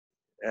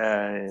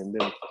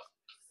the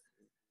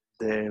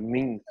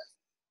mean.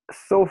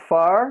 So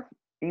far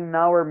in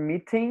our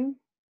meeting,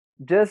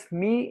 just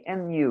me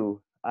and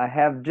you. I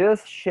have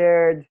just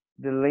shared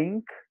the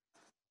link,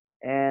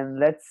 and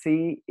let's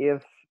see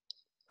if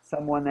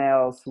someone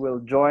else will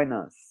join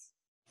us.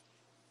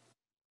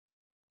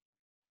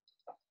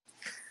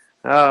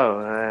 Oh,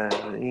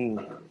 in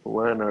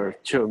 1 or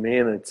 2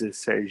 minutes,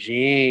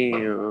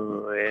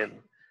 Serginho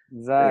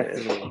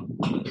Exactly.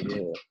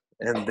 yeah,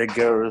 and the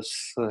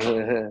girls.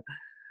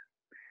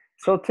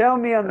 So tell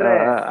me, Andre,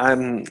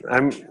 I'm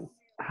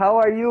how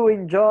are you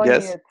enjoying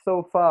yes. it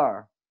so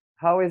far?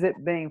 How is it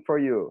been for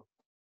you?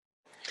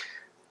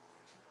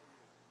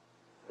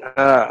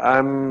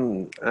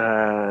 I'm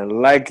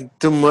like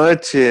too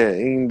much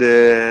in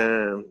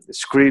the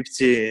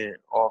script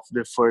of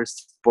the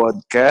first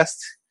podcast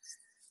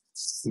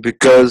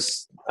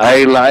because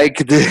I like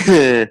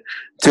the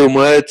too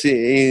much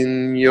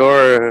in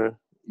your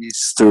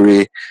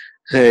history.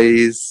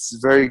 It's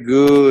very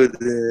good.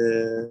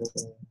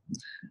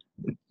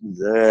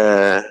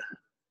 Uh,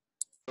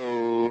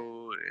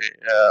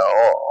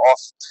 of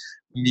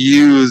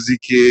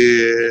music.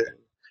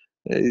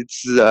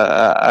 It's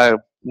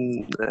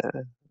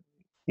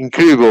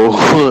incredible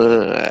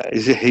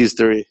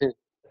history.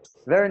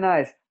 Very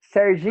nice.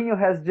 Serginho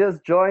has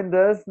just joined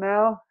us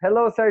now.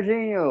 Hello,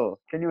 Serginho.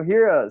 Can you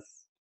hear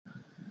us?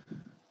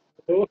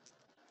 Hello,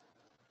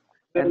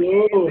 And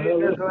hello, Isis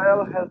hello, as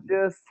well has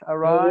just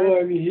arrived. hello,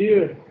 I'm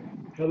here.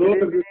 Good Hello,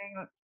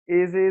 evening,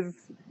 Isis.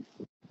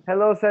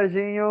 Hello,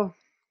 Serginho.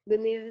 Good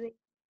evening.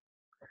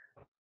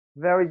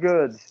 Very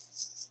good.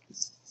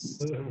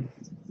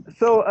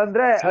 So,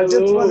 Andre, I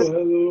hello,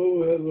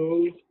 hello,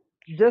 hello.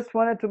 just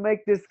wanted to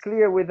make this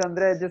clear with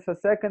Andre just a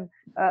second.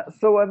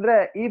 So,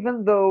 Andre,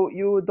 even though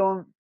you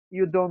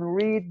don't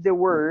read the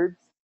words,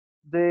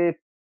 the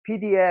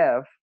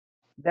PDF,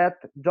 that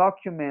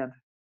document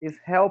is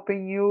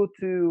helping you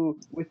to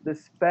with the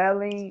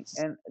spelling,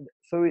 and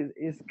so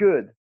it's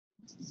good.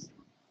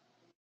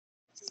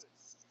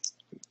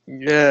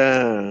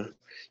 Yeah.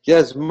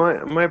 Yes,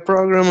 my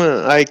program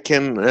I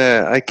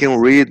can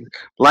read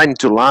line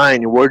to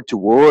line, word to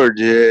word,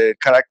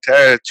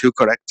 character to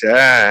character.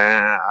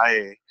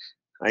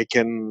 I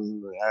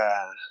can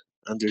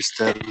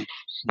understand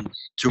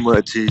too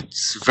much.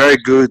 It's very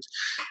good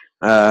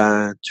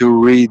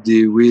to read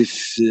with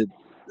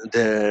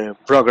the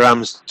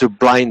programs to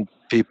blind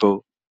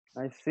people.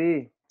 I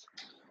see.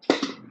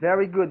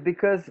 Very good,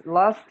 because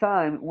last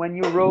time when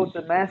you wrote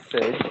the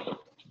message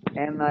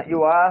and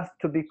you asked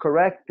to be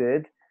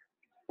corrected,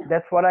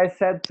 that's what I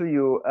said to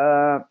you.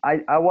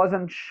 I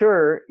wasn't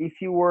sure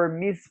if you were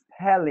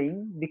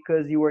misspelling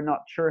because you were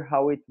not sure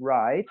how it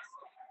writes,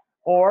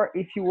 or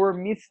if you were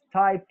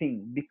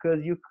mistyping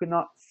because you could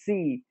not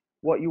see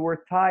what you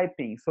were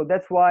typing. So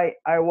that's why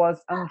I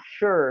was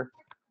unsure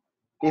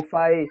if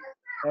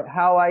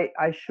how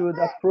I should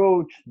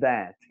approach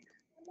that.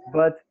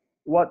 But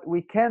what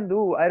we can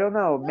do, I don't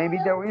know, maybe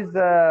there is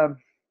a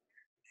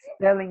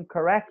spelling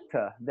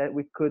corrector that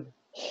we could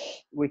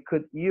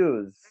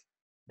use,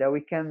 that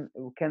we can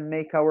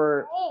make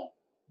our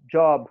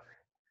job,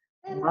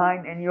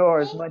 mine and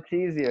yours, much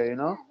easier, you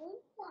know.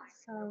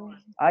 So,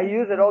 I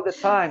use it all the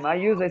time. I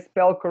use a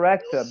spell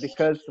corrector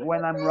because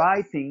when I'm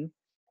writing,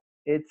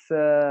 it's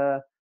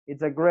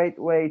it's a great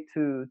way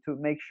to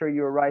make sure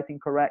you're writing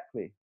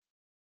correctly.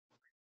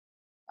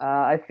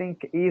 I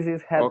think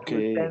Isis had to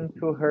Okay. attend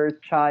to her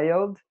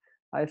child.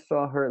 I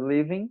saw her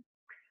leaving.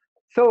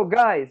 So,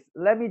 guys,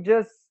 let me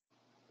just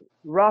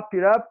wrap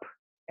it up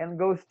and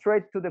go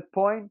straight to the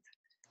point,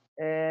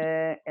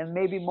 and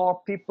maybe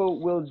more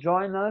people will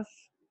join us.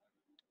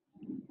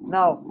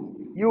 Now,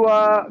 you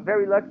are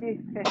very lucky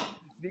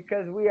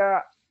because we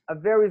are a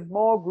very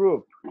small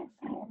group,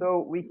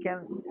 so we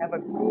can have a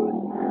good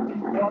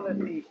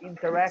quality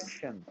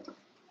interaction.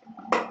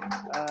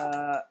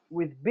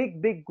 With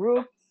big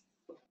groups,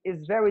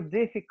 it's very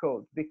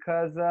difficult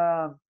because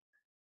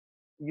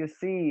you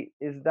see,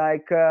 it's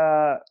like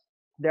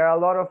there are a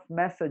lot of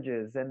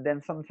messages, and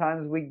then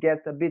sometimes we get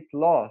a bit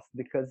lost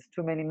because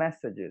too many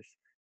messages.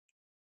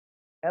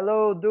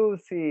 Hello,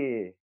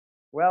 Dulcie.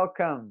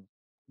 Welcome.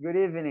 Good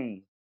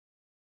evening.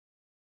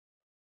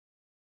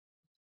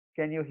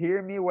 Can you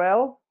hear me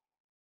well?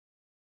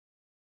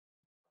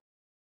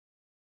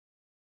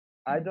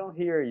 I don't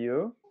hear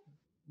you,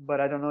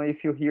 but I don't know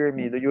if you hear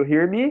me. Do you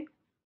hear me?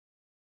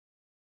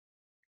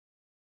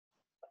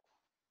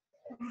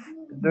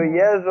 Do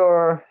yes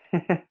or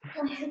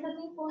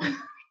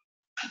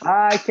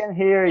I can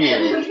hear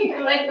you.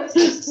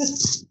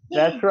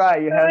 That's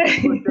right. You have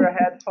to put your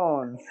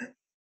headphones.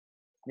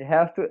 You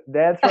have to.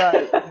 That's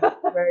right. You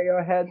have to wear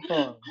your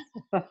headphones.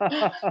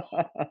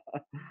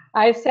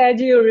 I said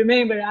you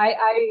remember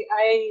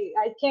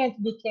I can't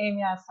become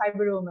a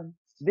cyberwoman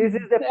This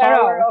is the at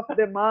power all. of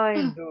the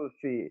mind,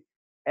 Dulcie.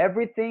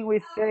 Everything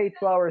we say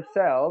to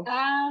ourselves,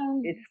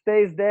 it Um,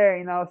 stays there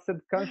in our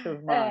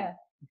subconscious mind.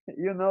 uh,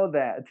 You know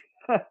that.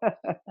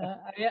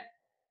 I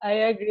I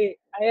agree.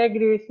 I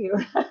agree with you.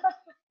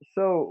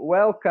 So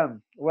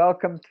welcome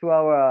to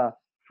our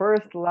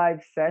first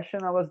live session,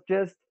 I was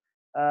just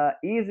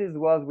Isis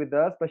was with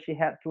us, but she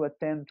had to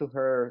attend to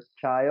her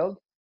child.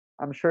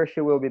 I'm sure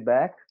she will be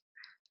back,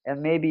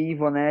 and maybe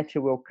Ivonette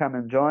will come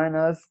and join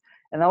us.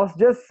 And I was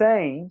just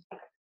saying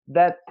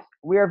that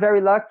we are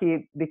very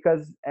lucky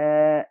because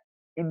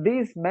in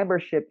this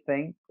membership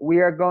thing, we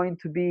are going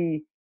to be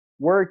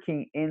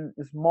working in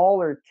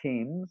smaller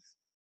teams.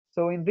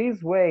 So in this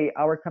way,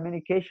 our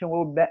communication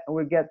will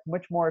get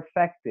much more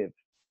effective.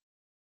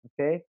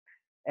 Okay,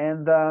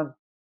 and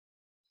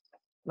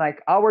like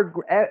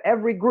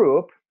every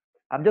group,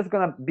 I'm just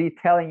gonna be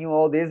telling you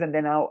all this, and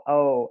then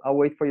I'll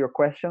wait for your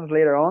questions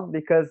later on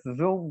because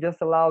Zoom just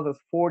allows us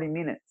 40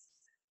 minutes.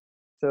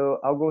 So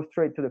I'll go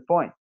straight to the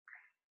point.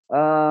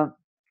 Uh,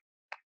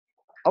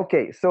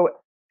 okay, so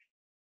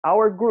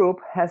our group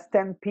has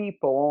 10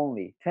 people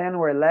only, 10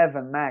 or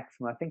 11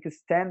 maximum. I think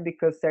it's 10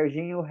 because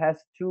Serginho has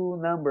 2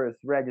 numbers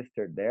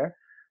registered there.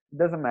 It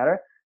doesn't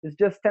matter. It's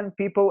just 10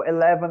 people,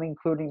 11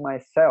 including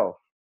myself.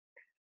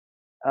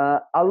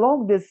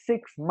 Along these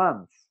 6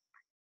 months,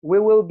 we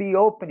will be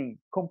opening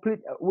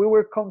we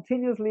will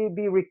continuously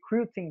be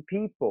recruiting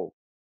people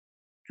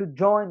to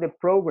join the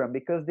program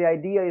because the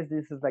idea is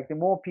this is like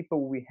the more people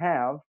we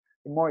have,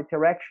 the more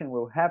interaction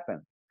will happen.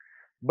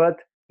 But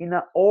in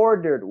an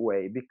ordered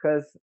way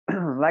because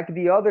like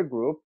the other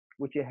group,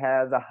 which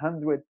has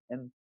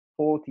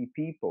 140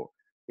 people,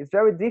 it's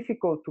very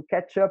difficult to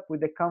catch up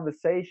with the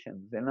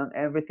conversations and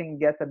everything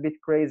gets a bit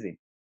crazy.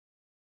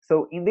 So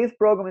in this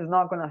program, it's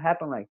not going to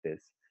happen like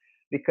this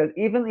because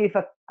even if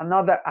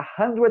another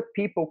 100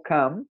 people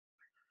come,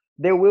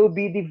 they will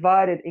be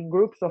divided in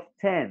groups of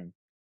 10.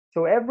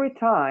 So every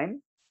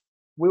time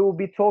we will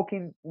be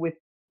talking with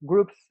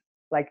groups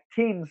like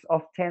teams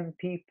of 10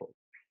 people.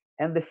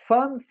 And the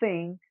fun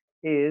thing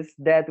is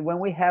that when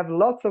we have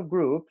lots of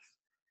groups,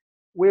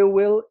 we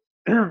will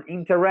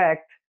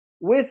interact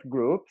with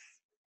groups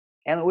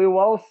and we will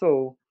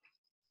also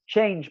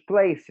change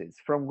places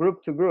from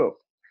group to group.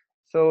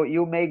 So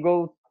you may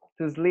go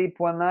to sleep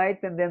one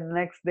night and then the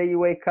next day you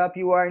wake up,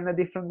 you are in a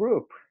different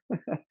group.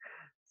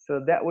 So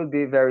that would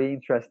be very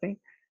interesting.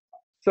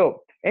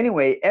 So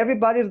anyway,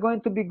 everybody is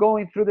going to be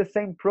going through the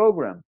same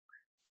program.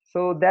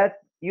 So that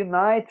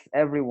unites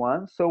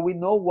everyone. So we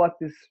know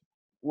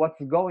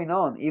what's going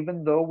on,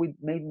 even though we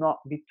may not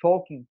be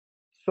talking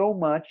so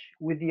much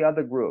with the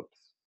other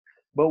groups.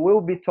 But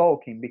we'll be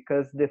talking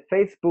because the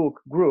Facebook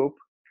group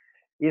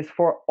is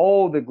for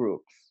all the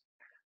groups.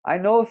 I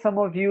know some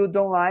of you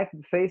don't like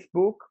the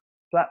Facebook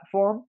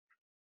platform.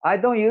 I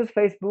don't use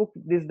Facebook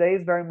these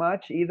days very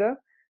much either.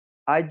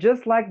 I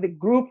just like the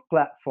group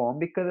platform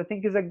because I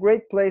think it's a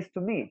great place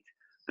to meet.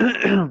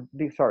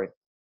 Sorry.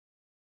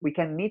 We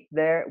can meet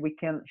there, we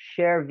can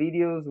share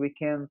videos, we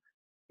can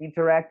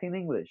interact in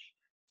English.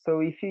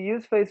 So if you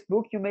use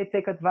Facebook, you may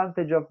take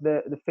advantage of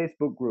the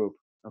Facebook group,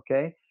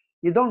 okay?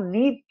 You don't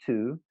need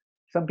to.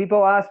 Some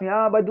people ask me,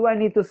 but do I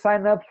need to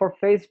sign up for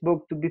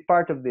Facebook to be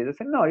part of this? I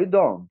say, no, you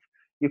don't.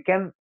 You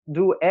can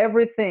do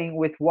everything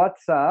with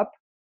WhatsApp,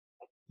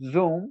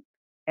 Zoom,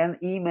 and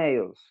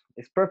emails.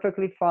 It's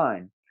perfectly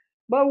fine.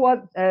 But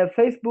what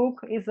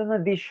Facebook is an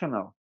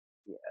additional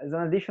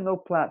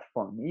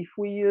platform. If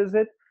we use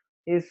it,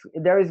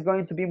 there is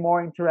going to be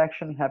more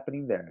interaction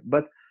happening there.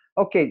 But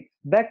okay,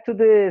 back to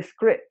the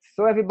scripts.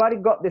 So everybody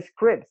got the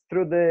scripts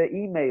through the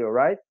email,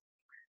 right?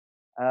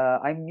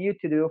 I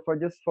muted you for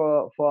the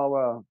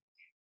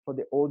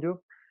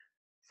audio.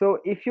 So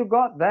if you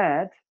got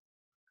that,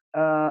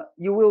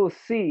 you will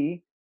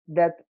see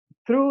that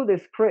through the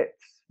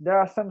scripts there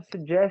are some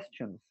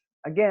suggestions.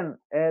 Again,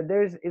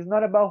 it's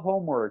not about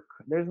homework.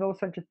 There's no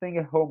such a thing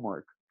as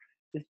homework.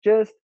 It's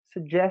just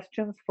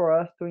suggestions for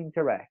us to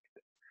interact.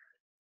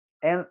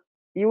 And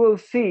you will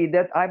see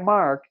that I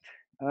marked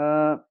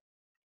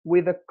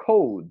with a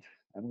code.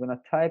 I'm going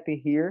to type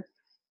it here.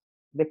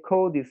 The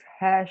code is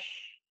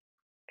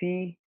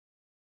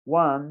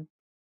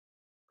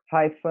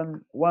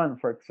 #P1-1,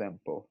 for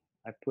example.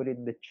 I put it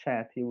in the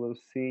chat. You will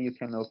see, you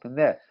can open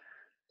there.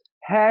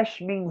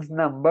 Hash means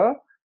number.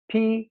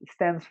 P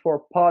stands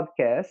for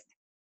podcast.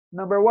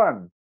 Number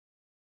 1.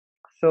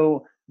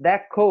 So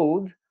that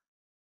code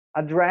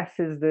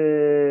addresses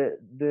the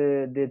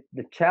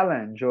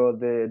challenge or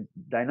the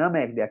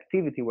dynamic, the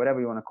activity, whatever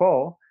you want to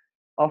call,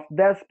 of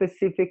that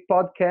specific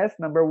podcast,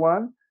 number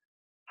 1,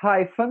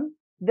 hyphen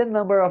the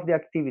number of the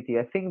activity.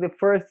 I think the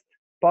first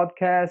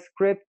podcast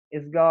script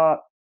has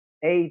got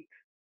 8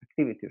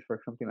 activities or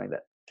something like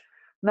that.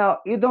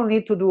 Now, you don't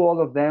need to do all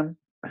of them.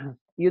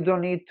 You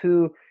don't need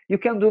to, you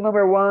can do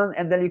number 1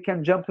 and then you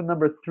can jump to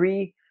number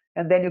 3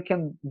 and then you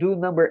can do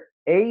number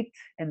 8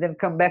 and then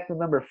come back to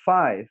number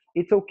 5.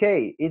 It's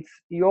okay. It's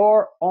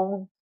your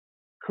own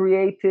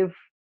creative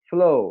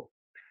flow.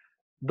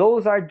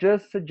 Those are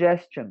just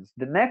suggestions.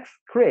 The next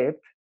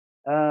script,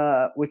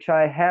 which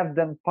I have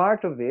done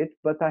part of it,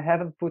 but I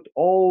haven't put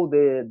all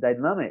the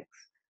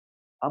dynamics,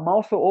 I'm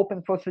also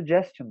open for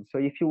suggestions. So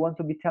if you want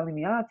to be telling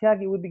me,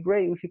 Tiago, it would be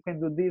great if you can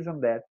do this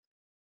and that,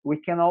 we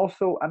can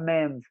also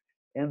amend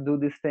and do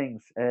these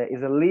things.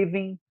 It's a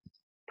living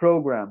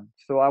program.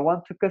 So I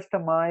want to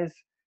customize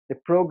the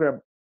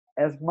program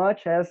as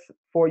much as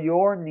for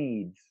your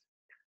needs.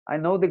 I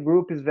know the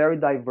group is very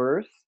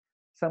diverse.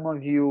 Some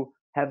of you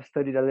have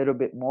studied a little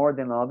bit more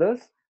than others,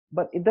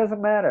 but it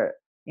doesn't matter.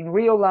 In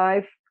real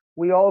life,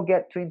 we all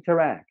get to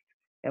interact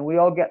and we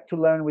all get to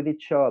learn with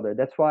each other.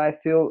 That's why I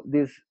feel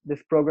this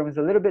program is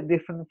a little bit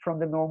different from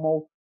the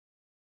normal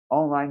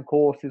online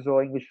courses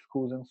or English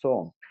schools and so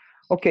on.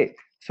 Okay,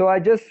 so I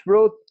just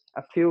wrote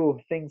a few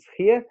things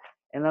here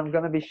and I'm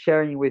going to be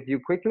sharing with you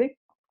quickly.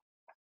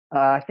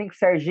 I think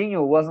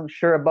Serginho wasn't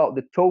sure about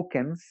the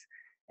tokens,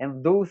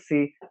 and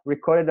Dulce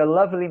recorded a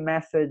lovely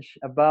message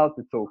about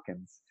the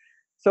tokens.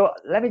 So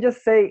let me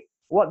just say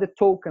what the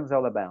tokens are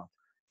all about.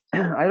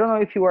 I don't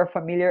know if you are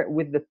familiar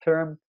with the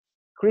term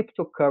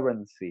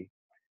cryptocurrency,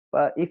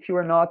 but if you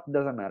are not, it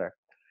doesn't matter.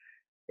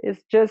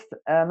 It's just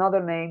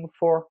another name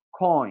for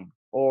coin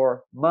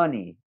or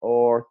money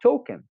or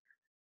token.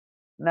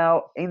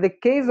 Now, in the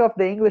case of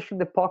the English in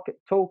the pocket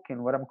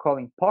token, what I'm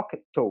calling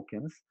pocket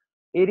tokens,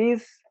 it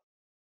is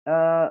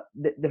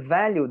the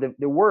value,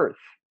 the worth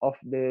of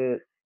the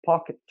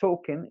pocket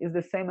token is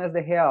the same as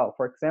the real.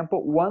 For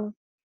example, one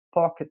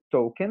pocket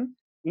token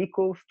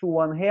equals to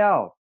 1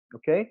 real.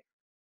 Okay,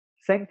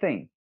 same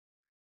thing.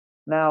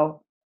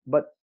 Now,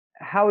 but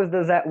how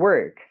does that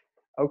work?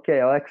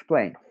 Okay, I'll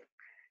explain.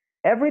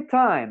 Every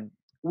time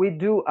we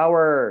do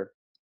our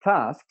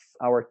tasks,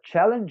 our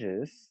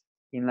challenges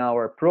in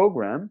our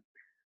program,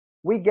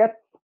 we get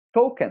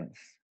tokens.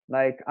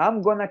 Like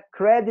I'm gonna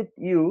credit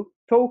you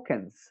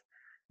tokens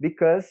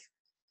because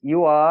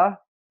you are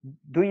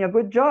doing a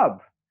good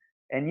job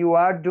and you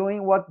are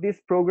doing what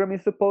this program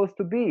is supposed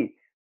to be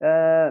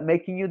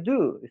making you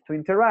do, is to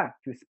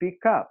interact, to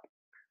speak up.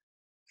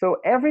 So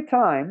every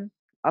time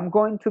I'm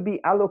going to be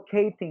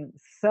allocating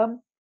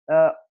some,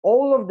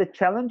 all of the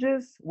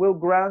challenges will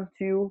grant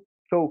you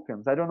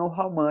tokens. I don't know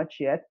how much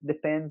yet,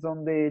 depends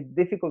on the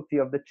difficulty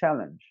of the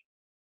challenge.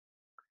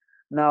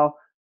 Now,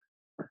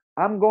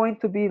 I'm going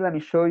to be, let me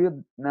show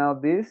you now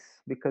this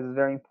because it's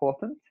very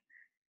important.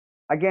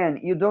 Again,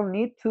 you don't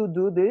need to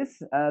do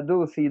this,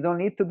 Dulce, you don't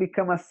need to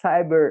become a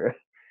cyber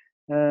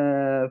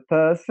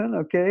person,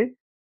 okay?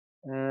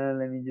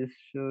 Let me just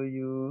show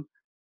you.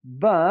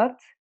 But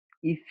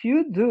if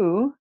you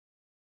do,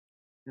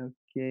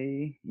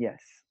 okay,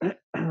 yes.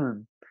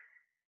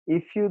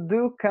 If you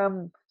do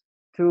come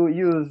to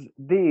use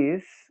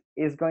this,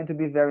 it's going to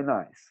be very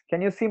nice.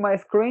 Can you see my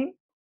screen?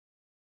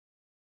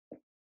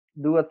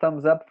 Do a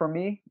thumbs up for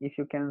me if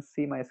you can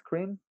see my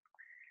screen.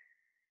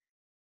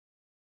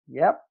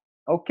 Yep.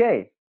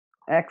 Okay.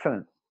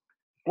 Excellent.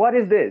 What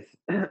is this?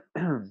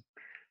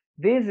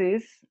 This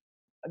is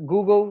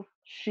Google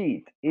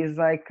Sheet. It's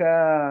like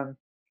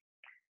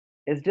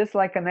it's just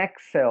like an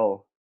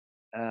Excel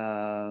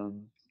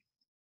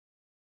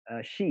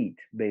sheet,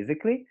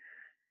 basically.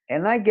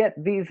 And I get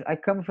these. I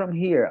come from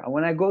here.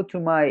 When I go to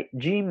my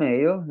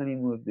Gmail, let me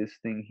move this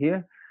thing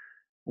here.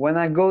 When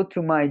I go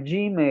to my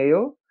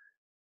Gmail,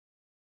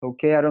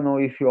 okay, I don't know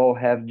if you all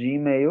have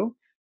Gmail,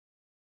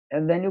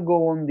 and then you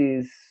go on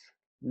these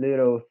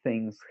little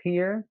things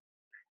here.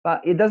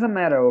 But it doesn't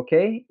matter,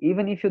 okay?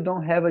 Even if you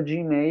don't have a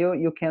Gmail,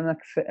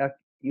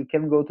 you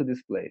can go to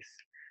this place.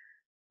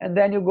 And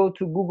then you go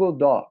to Google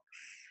Docs,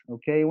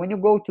 okay? When you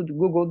go to the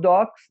Google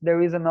Docs,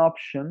 there is an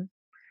option,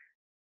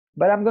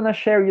 but I'm gonna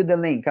share you the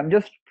link. I'm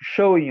just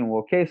showing you,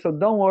 okay? So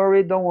don't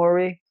worry, don't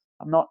worry.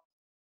 I'm not,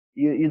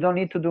 you don't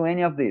need to do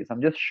any of this.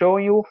 I'm just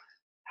showing you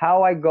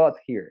how I got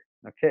here,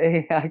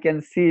 okay? I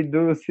can see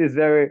Dulce is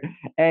very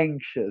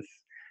anxious.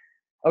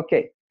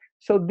 Okay,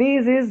 so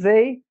this is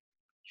a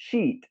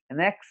sheet, an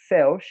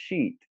Excel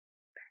sheet.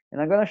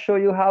 And I'm gonna show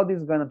you how this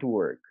is going to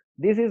work.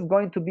 This is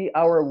going to be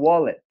our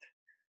wallet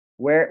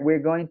where we're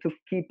going to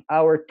keep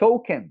our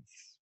tokens,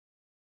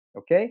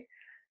 okay?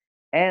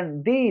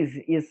 And this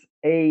is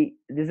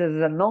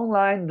an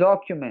online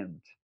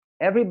document.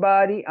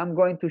 Everybody, I'm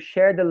going to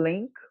share the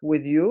link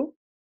with you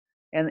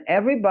and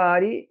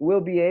everybody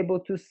will be able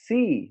to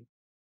see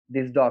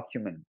this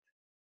document,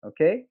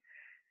 okay?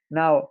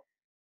 Now,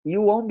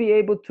 you won't be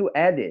able to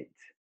edit.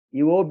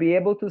 You will be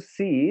able to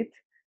see it,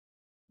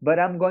 but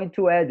I'm going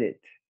to edit.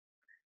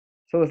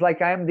 So it's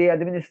like I'm the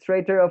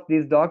administrator of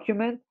this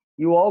document.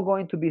 You all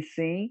going to be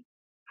seeing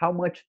how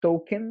much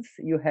tokens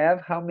you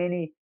have, how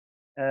many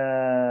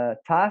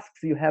tasks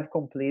you have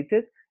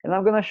completed. And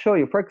I'm going to show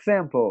you. For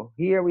example,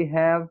 here we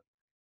have,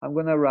 I'm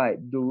going to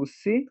write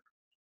Dulce.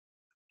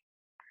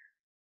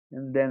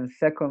 And then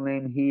second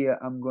name here,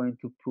 I'm going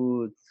to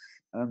put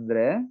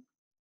André.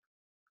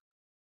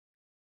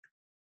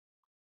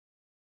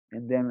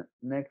 And then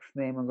next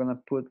name, I'm going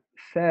to put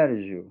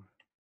Sergio.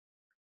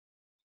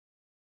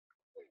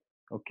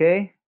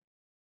 Okay?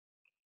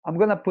 I'm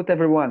going to put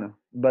everyone,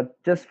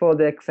 but just for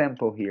the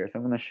example here. So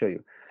I'm going to show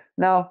you.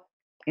 Now,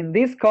 in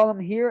this column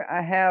here,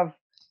 I have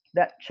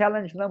that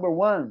challenge number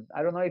 1.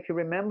 I don't know if you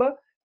remember,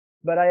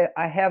 but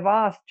I have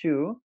asked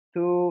you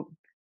to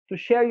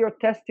share your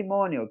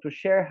testimonial, to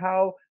share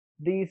how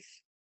this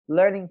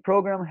learning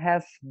program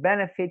has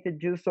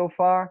benefited you so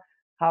far,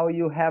 how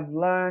you have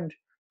learned,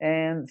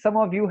 and some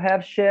of you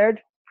have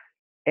shared.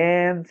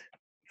 And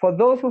for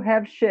those who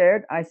have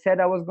shared, I said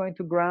I was going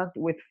to grant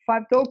with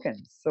 5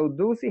 tokens. So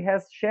Dulce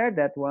has shared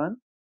that one.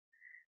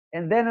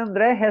 And then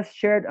Andre has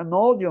shared an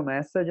audio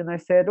message, and I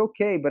said,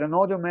 okay, but an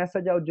audio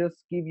message, I'll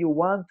just give you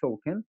 1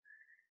 token.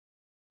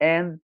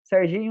 And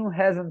Serginho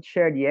hasn't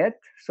shared yet,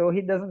 so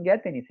he doesn't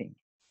get anything.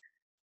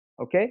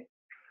 Okay?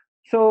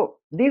 So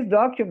this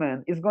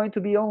document is going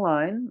to be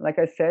online. Like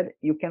I said,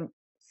 you can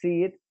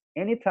see it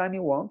anytime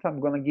you want. I'm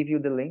going to give you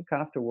the link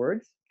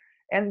afterwards.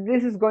 And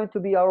this is going to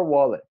be our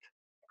wallet.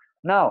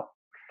 Now,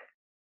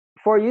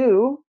 for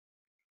you,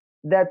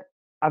 that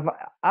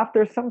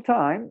after some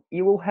time,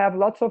 you will have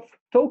lots of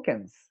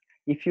tokens.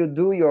 If you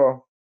do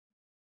your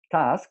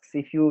tasks,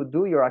 if you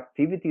do your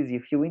activities,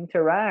 if you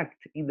interact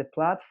in the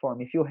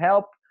platform, if you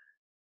help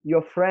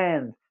your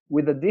friend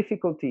with a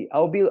difficulty,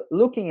 I'll be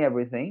looking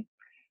everything,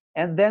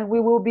 and then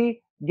we will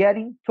be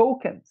getting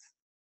tokens.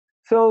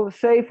 So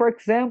say, for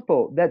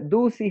example, that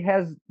Dulce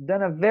has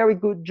done a very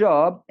good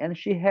job and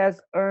she has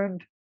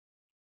earned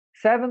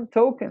 70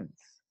 tokens,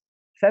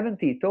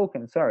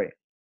 sorry.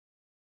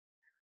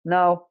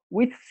 Now,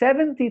 with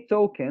 70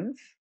 tokens,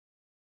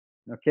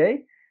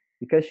 okay,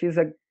 because she's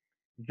a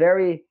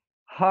very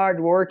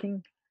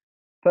hardworking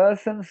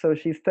person, so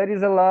she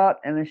studies a lot,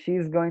 and then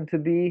she's going to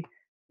be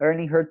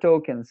earning her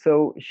tokens.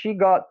 So she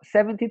got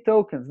 70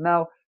 tokens.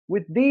 Now,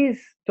 with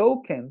these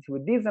tokens,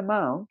 with this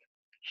amount,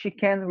 she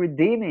can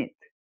redeem it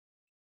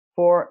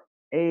for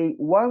a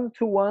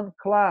one-to-one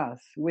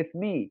class with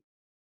me.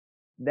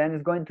 Then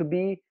it's going to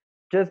be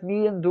just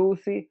me and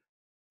Dulce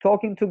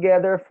talking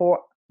together for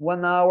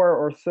 1 hour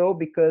or so,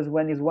 because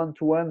when it's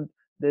one-to-one,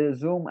 the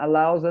Zoom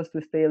allows us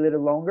to stay a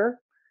little longer.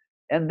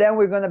 And then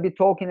we're going to be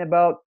talking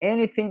about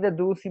anything that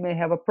Dulce may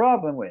have a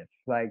problem with,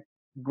 like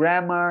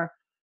grammar,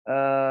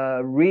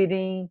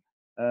 reading,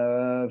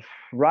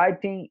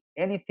 writing,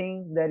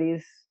 anything that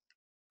is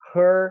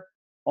her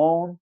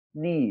own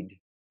need,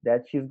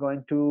 that she's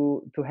going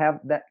to have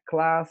that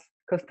class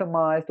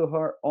customized to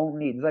her own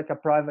needs, like a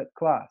private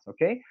class,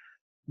 okay?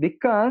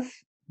 Because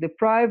the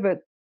private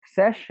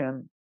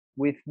session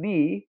with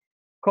me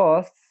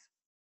costs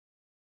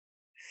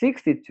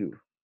 62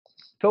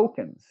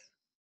 tokens.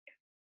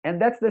 And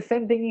that's the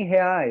same thing in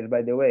reais,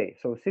 by the way.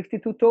 So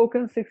 62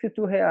 tokens,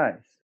 62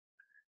 reais.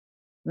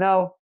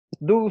 Now,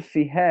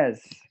 Dulce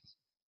has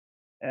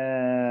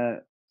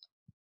earned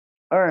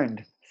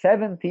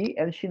 70,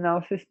 and she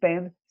now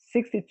spent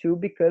 62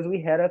 because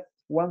we had a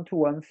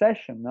one-to-one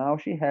session. Now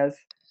she has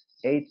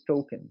 8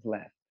 tokens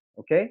left,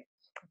 okay?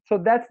 So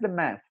that's the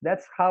math.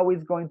 That's how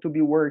it's going to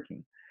be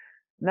working.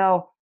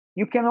 Now,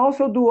 you can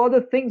also do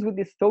other things with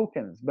these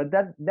tokens, but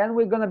then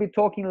we're going to be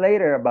talking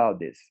later about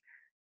this,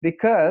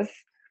 because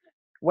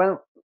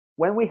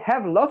when we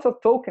have lots of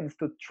tokens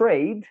to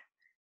trade,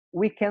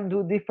 we can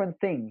do different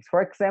things.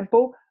 For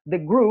example, the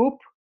group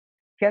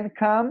can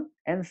come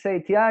and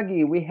say,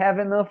 Tiagi, we have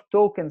enough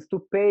tokens to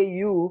pay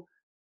you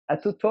a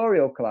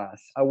tutorial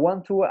class,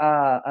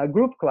 a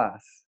group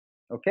class,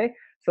 okay?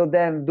 So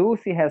then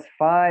Dulce has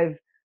 5,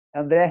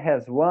 Andre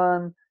has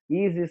 1,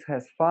 Isis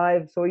has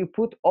 5. So you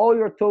put all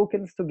your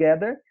tokens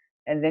together,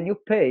 and then you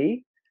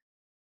pay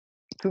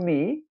to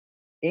me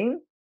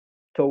in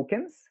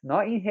tokens,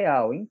 not in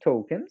real, in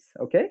tokens,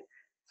 okay?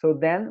 So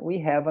then we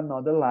have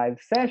another live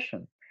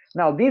session.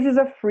 Now, this is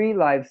a free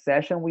live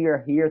session. We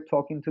are here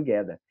talking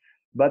together.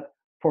 But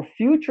for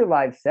future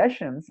live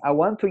sessions, I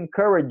want to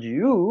encourage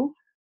you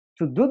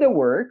to do the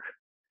work.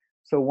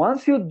 So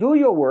once you do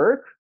your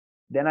work,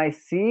 then I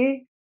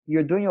see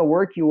you're doing your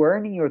work, you're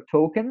earning your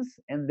tokens,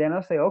 and then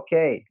I'll say,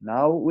 okay,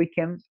 now we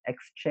can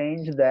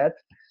exchange that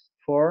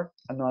for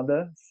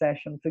another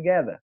session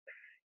together.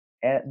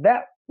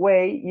 That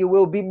way, you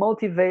will be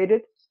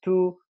motivated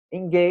to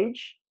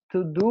engage,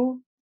 to do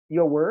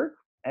your work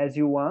as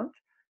you want.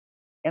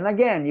 And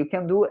again, you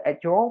can do it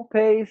at your own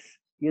pace.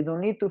 You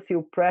don't need to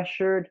feel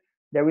pressured.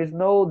 There is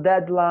no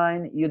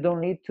deadline. You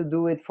don't need to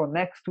do it for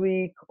next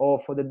week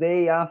or for the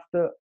day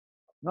after.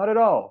 Not at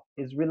all.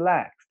 It's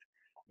relaxed.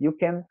 You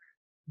can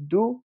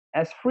do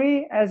as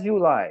free as you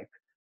like.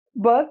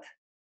 But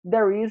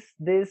there is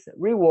this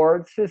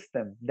reward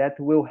system that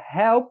will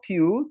help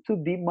you to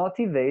be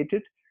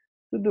motivated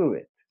to do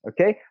it.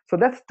 Okay, so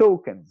that's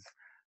tokens.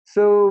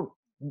 So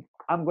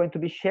I'm going to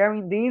be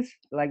sharing these,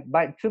 like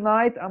by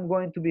tonight. I'm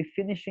going to be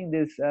finishing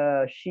this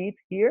sheet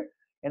here,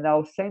 and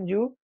I'll send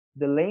you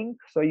the link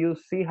so you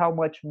see how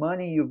much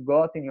money you've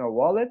got in your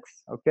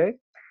wallets. Okay,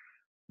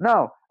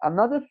 now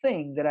another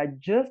thing that I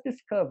just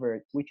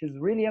discovered, which is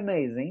really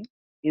amazing,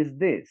 is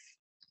this.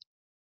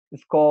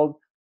 It's called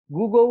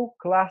Google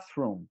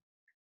Classroom,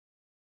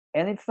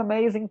 and it's an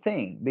amazing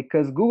thing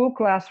because Google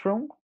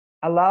Classroom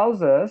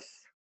allows us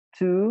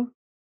to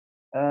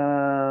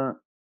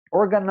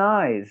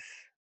organize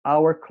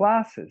our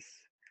classes.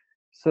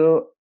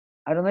 So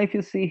I don't know if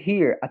you see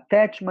here,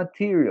 attach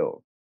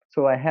material.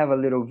 So I have a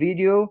little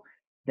video,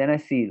 then I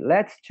see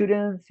let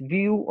students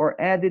view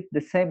or edit the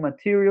same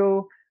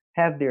material,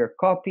 have their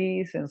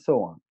copies, and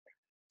so on.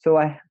 So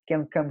I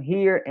can come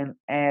here and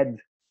add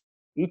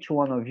each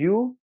one of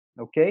you,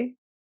 okay?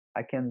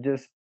 I can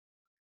just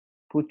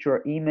put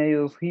your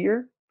emails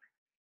here,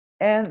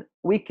 and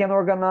we can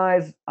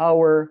organize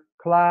our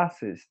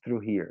classes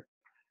through here.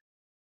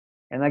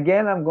 And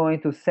again, I'm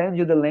going to send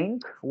you the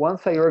link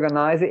once I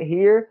organize it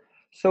here.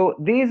 So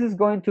this is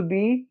going to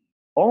be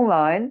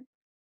online.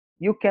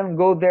 You can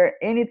go there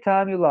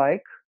anytime you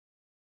like.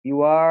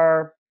 You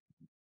are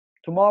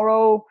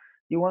tomorrow,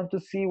 you want to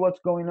see what's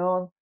going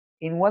on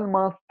in 1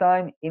 month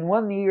time, in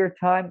 1 year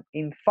time,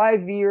 in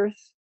 5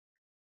 years,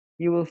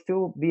 you will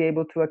still be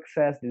able to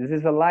access this. This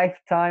is a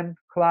lifetime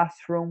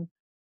classroom.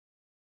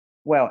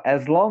 Well,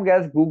 as long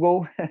as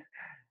Google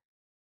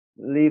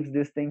leaves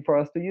this thing for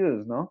us to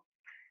use, no?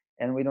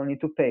 And we don't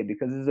need to pay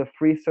because this is a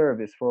free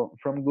service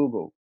from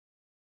Google.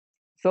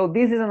 So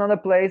this is another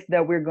place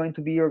that we're going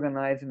to be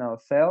organizing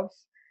ourselves.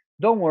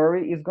 Don't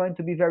worry, it's going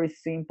to be very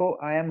simple.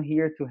 I am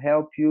here to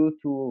help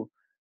you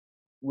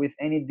with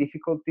any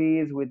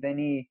difficulties, with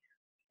any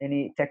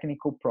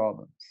technical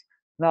problems.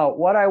 Now,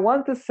 what I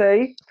want to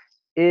say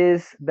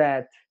is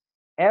that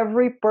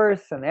every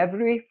person,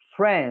 every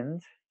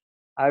friend,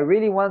 I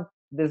really want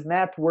this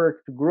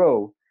network to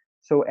grow.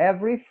 So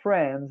every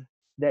friend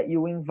that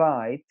you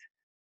invite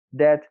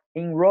that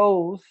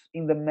enrolls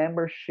in the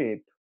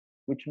membership,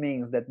 which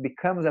means that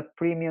becomes a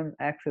premium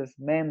access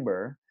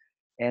member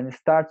and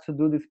starts to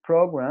do this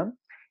program,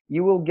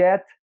 you will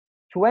get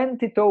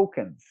 20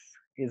 tokens.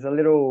 Is a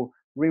little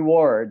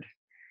reward.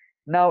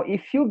 Now,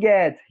 if you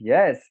get,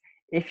 yes,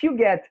 if you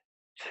get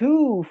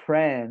 2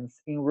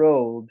 friends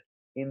enrolled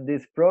in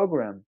this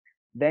program,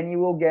 then you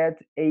will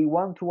get a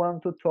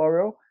one-to-one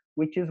tutorial,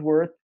 which is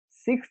worth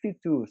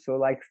 62, so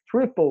like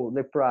triple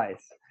the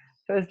price.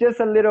 So it's just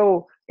a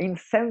little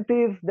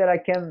incentive that I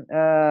can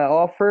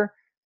offer,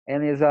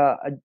 and is a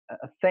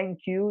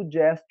thank you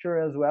gesture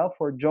as well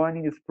for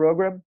joining this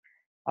program.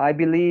 I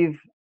believe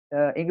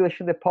English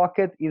in the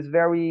Pocket is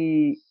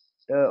very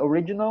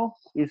original,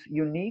 is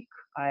unique.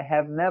 I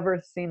have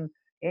never seen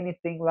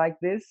anything like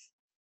this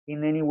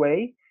in any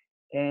way,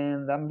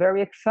 and I'm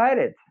very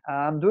excited.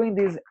 I'm doing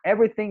this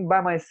everything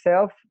by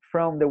myself,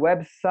 from the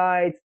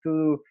website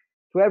to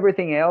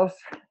everything else,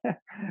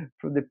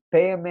 to the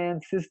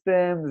payment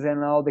systems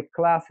and all the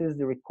classes,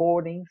 the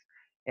recordings,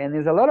 and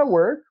it's a lot of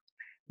work.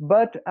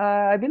 But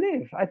I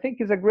think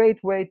it's a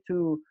great way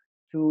to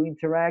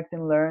interact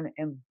and learn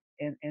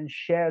and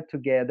share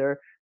together,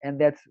 and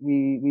that's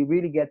we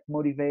really get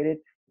motivated.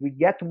 We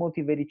get to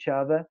motivate each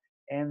other,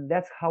 and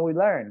that's how we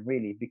learn,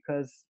 really,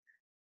 because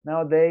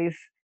nowadays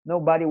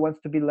nobody wants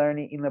to be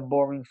learning in a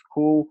boring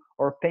school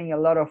or paying a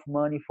lot of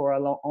money for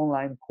an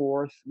online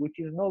course which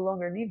is no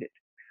longer needed.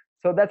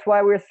 So that's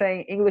why we're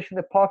saying English in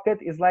the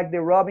Pocket is like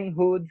the Robin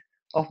Hood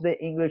of the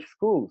English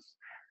schools.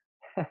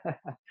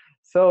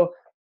 So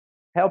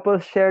help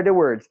us share the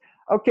words.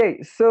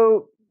 Okay,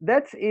 so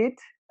that's it.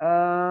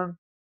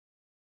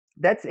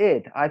 That's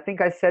it. I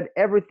think I said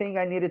everything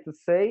I needed to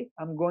say.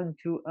 I'm going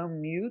to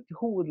unmute.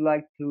 Who would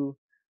like to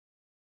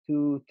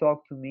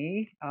talk to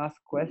me,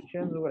 ask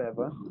questions,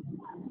 whatever?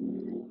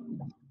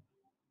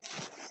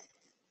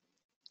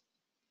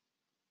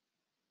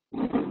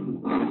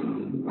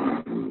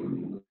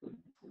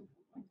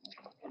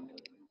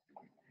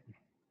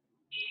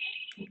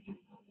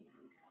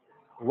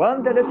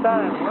 One at a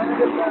time, one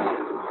at a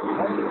time.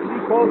 Let's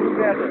speak all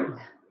together.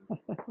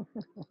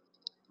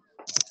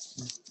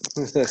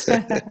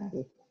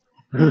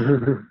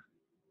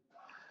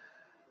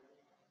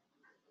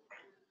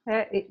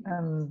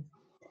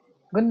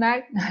 Good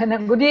night. No,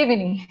 good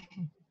evening.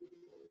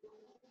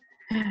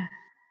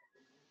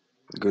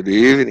 Good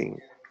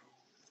evening.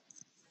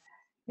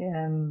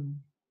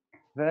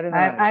 Very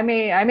nice.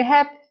 I'm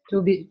happy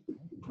to be.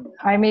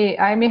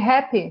 I'm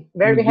happy,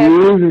 very Good happy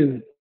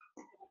evening.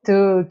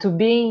 to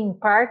being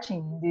part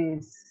in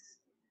this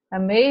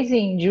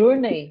amazing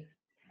journey.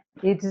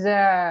 It's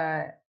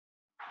a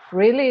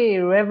really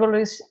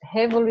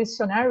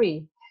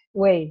revolutionary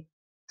way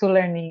to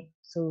learn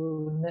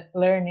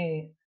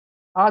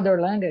other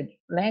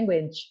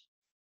language.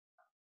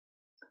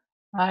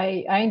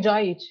 I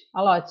enjoy it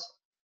a lot.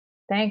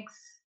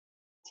 Thanks,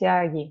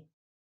 Tiagi.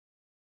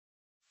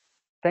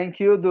 Thank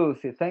you,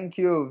 Dulce. Thank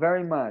you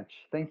very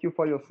much. Thank you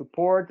for your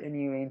support and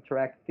your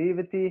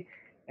interactivity.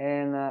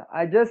 And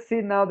I just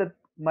see now that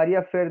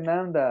Maria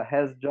Fernanda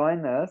has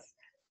joined us.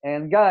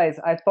 And guys,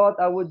 I thought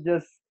I would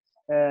just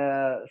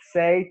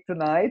say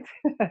tonight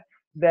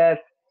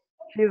that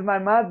she's my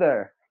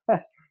mother.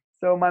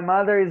 So my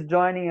mother is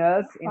joining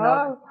us in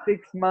our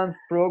 6-month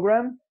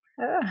program.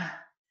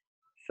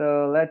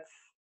 So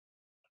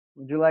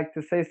would you like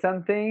to say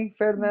something,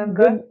 Fernanda?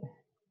 Good.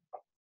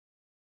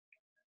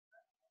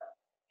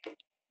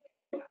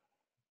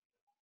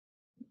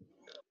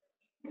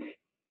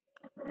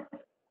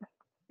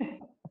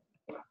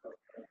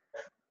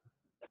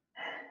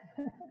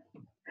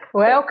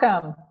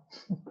 Welcome.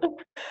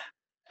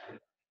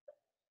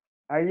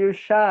 Are you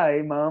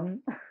shy,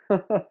 Mom?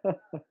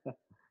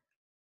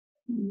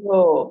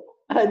 No,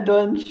 I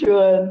don't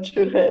want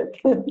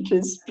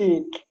to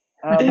speak.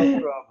 No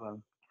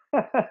problem.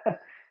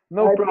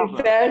 No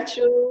problem.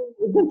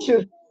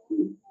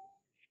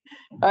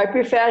 I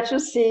prefer to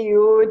see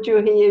you,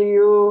 to hear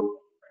you.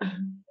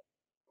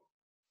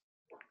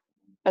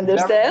 Very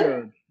Understand?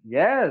 good.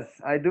 Yes,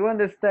 I do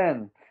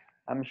understand.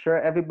 I'm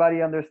sure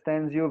everybody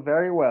understands you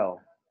very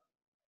well.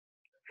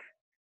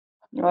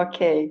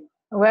 Okay.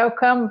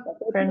 Welcome,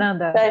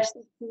 Fernanda. Nice to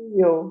see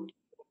you.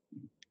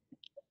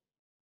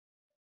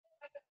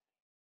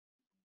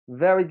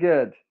 Very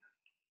good.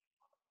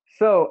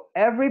 So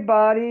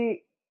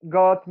everybody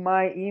got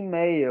my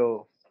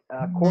email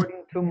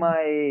according to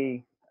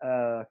my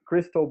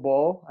crystal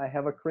ball. I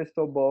have a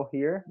crystal ball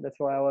here. That's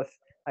why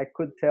I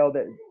could tell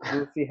that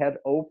Lucy had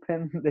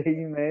opened the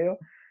email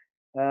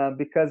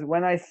because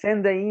when I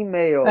send the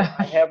email,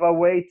 I have a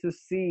way to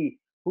see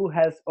who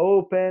has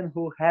opened,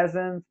 who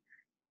hasn't,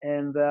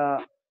 and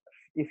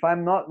if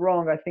I'm not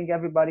wrong, I think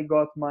everybody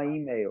got my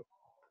email.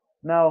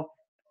 Now,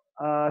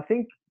 I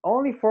think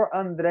only for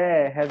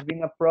Andre has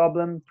been a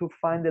problem to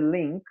find the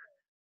link,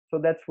 so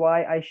that's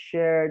why I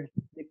shared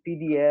the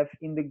PDF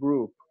in the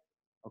group.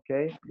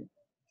 Okay,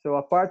 so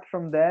apart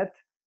from that,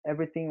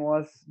 everything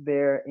was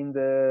there in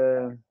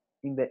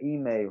the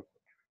email.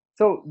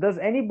 So does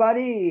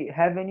anybody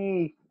have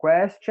any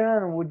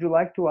question? Would you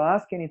like to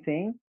ask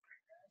anything?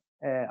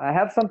 I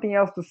have something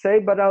else to say,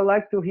 but I'd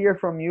like to hear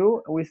from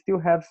you. We still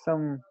have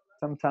some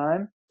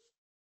time.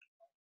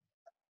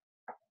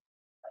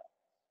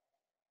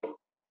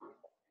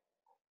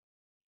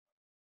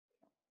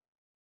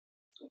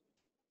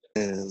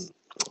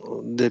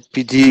 The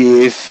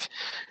PDF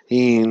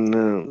in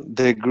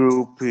the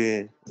group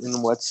in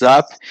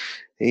WhatsApp.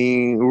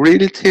 In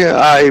reality,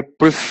 I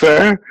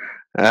prefer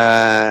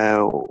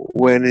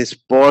when it's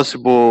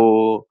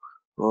possible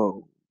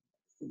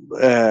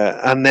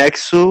an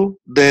Excel,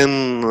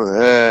 then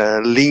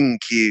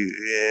link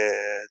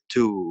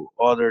to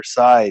other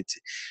sites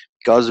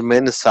because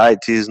many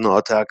sites is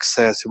not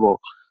accessible.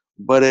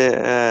 But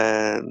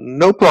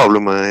no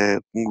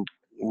problem.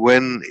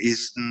 When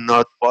it's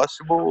not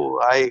possible,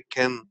 I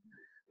can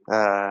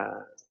uh,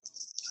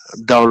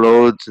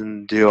 download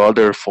the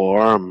other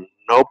form.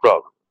 No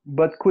problem.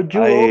 But could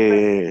you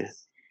open I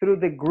through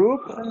the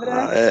group,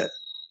 Andre? uh,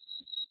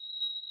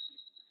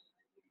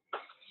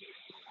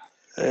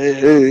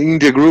 in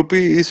the group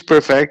is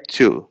perfect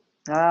too.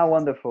 Ah,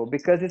 wonderful.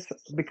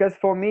 Because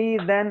for me,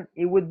 then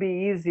it would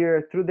be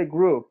easier through the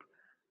group.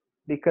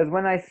 Because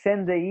when I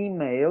send the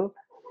email,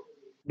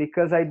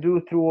 because I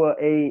do through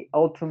a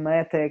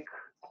automatic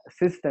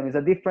system, it's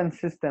a different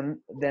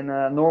system than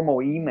a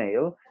normal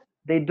email.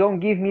 They don't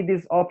give me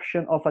this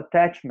option of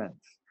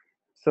attachments.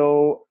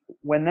 So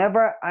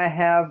whenever I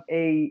have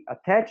a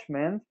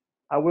attachment,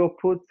 I will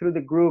put through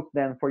the group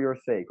then for your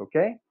sake,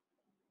 okay?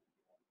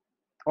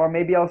 Or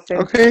maybe I'll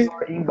send to Okay,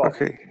 your inbox.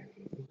 okay,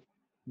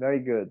 Very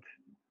good.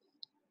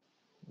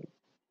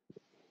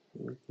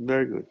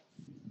 very good.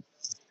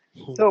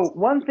 So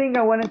one thing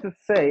I wanted to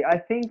say, I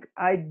think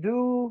I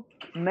do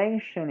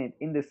mention it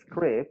in the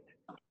script,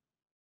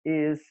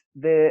 is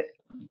the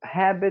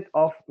habit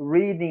of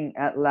reading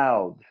out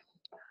loud.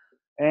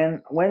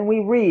 And when we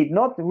read,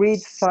 not read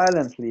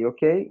silently,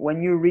 okay?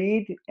 When you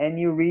read and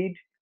you read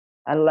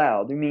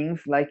aloud, it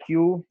means like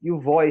you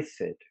voice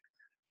it.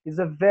 It's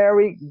a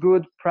very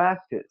good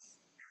practice.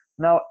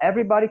 Now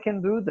everybody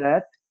can do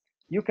that.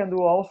 You can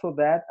do also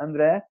that,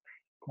 Andre,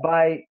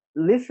 by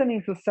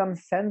listening to some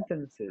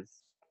sentences,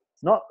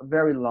 not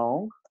very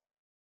long,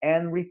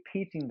 and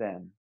repeating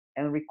them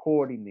and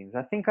recording these.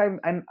 I think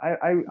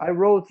I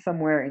wrote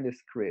somewhere in the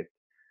script.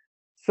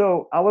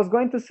 So I was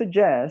going to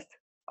suggest,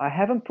 I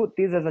haven't put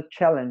this as a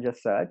challenge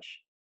as such,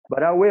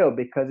 but I will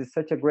because it's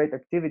such a great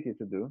activity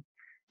to do,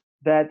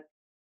 that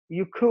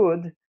you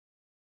could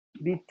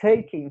be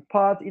taking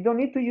part. You don't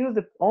need to use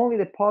only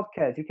the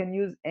podcast. You can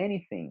use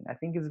anything. I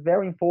think it's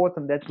very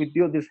important that we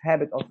build this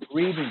habit of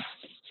reading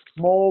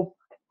small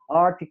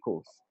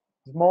articles,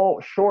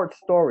 small short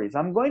stories.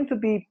 I'm going to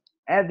be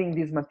adding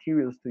these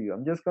materials to you.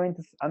 I'm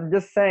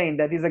just saying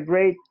that is a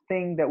great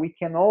thing that we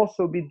can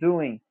also be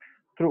doing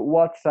through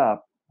WhatsApp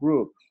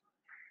groups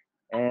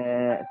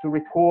to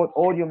record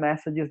audio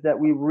messages that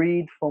we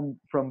read from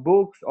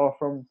books or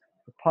from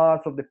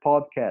parts of the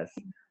podcast.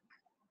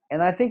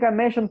 And I think I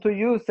mentioned to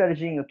you,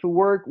 Serginho, to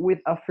work with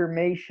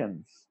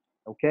affirmations.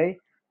 Okay,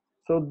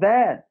 so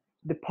that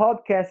the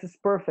podcast is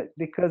perfect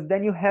because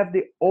then you have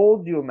the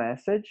audio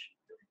message,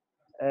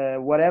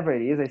 whatever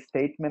it is, a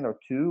statement or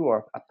two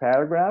or a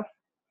paragraph,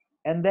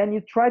 and then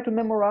you try to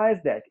memorize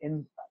that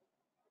and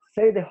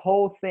say the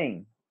whole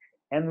thing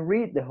and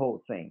read the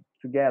whole thing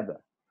together.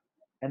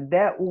 And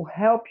that will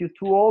help you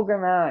to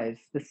organize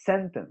the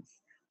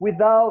sentence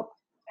without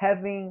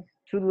having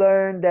to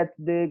learn that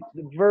the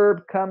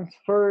verb comes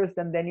first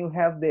and then you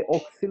have the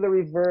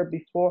auxiliary verb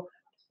before.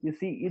 You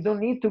see, you don't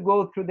need to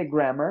go through the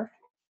grammar.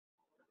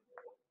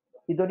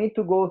 You don't need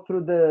to go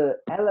through the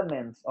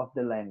elements of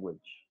the language.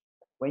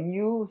 When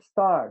you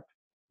start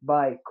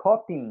by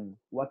copying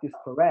what is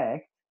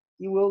correct,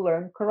 you will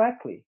learn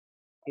correctly.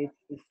 It's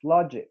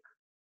logic.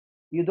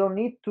 You don't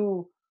need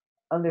to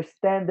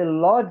understand the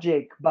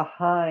logic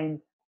behind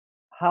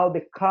how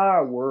the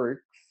car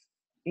works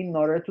in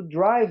order to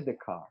drive the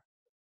car.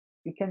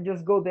 You can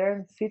just go there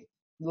and sit,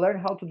 learn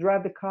how to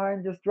drive the car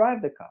and just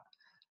drive the car.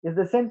 It's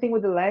the same thing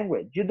with the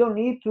language. You don't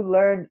need to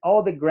learn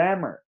all the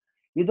grammar.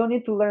 You don't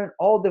need to learn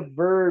all the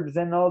verbs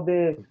and all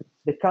the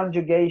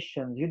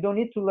conjugations. You don't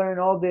need to learn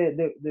all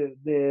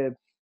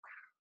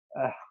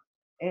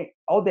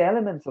all the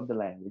elements of the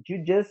language.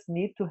 You just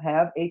need to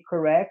have a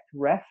correct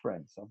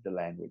reference of the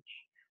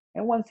language.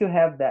 And once you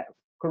have that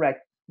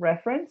correct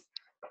reference,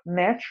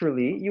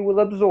 naturally you will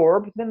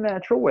absorb the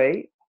natural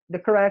way, the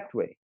correct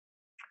way.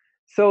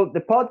 So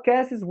the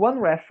podcast is one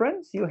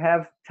reference. You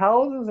have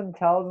thousands and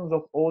thousands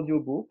of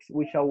audiobooks,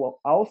 which I will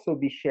also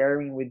be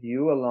sharing with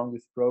you along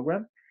this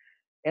program.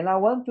 And I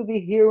want to be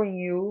hearing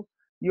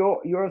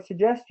your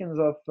suggestions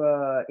of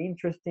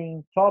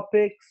interesting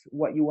topics,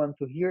 what you want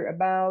to hear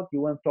about.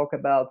 You want to talk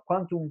about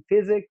quantum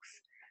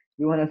physics?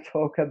 You want to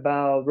talk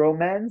about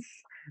romance?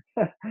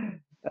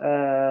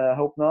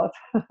 Hope not.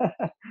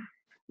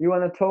 You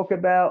want to talk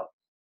about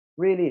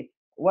really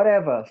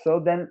whatever. So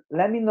then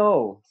let me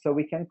know so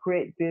we can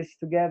create this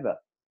together.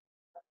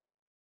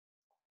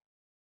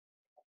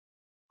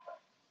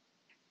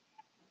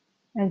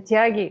 And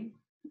Tiagi,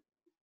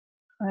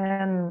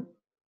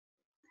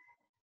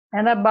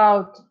 and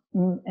about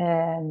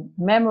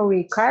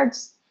memory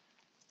cards,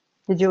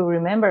 did you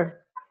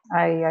remember?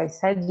 I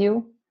said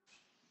you.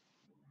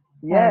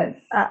 Yes.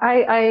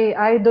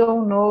 I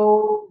don't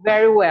know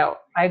very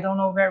well. I don't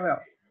know very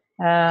well.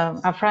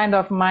 A friend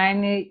of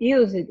mine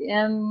used it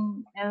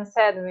and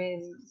said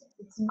me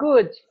it's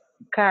good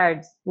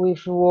cards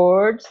with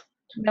words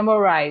to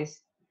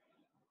memorize.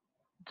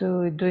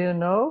 Do you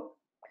know?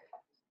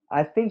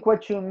 I think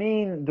what you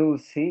mean,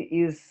 Dulcie,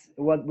 is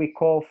what we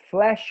call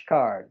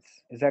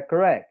flashcards. Is that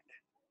correct?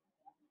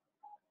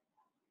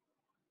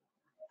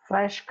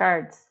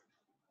 Flashcards.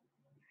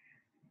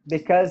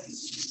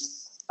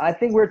 Because I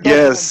think we're talking.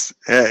 Yes,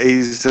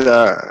 is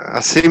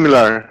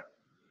similar.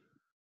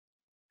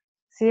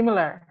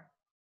 Similar.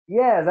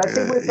 Yes, I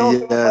think we're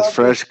talking Yes, about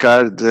fresh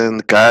card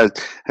and card.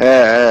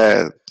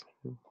 Uh,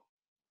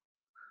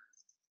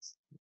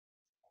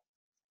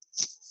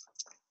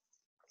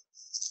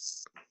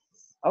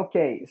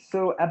 Okay,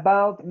 so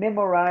about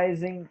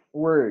memorizing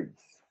words,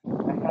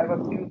 I have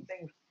a few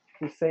things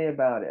to say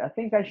about it. I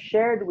think I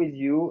shared with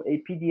you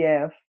a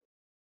PDF.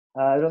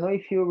 I don't know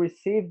if you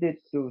received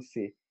it,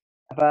 Lucy,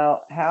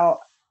 about how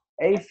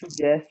a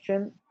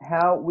suggestion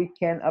how we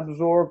can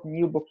absorb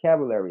new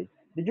vocabulary.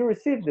 Did you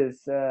receive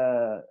this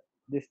PDF?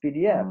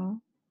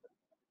 Mm.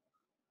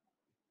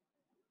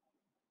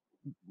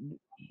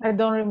 I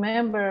don't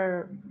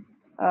remember.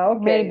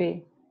 Okay.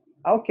 Maybe.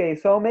 Okay,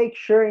 so I'll make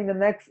sure in the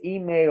next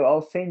email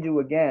I'll send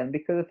you again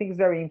because I think it's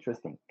very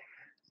interesting.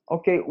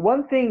 Okay,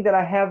 one thing that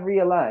I have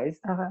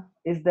realized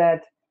is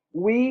that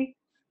we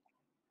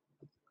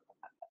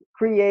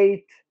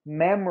create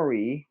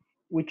memory,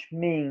 which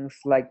means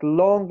like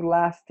long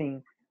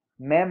lasting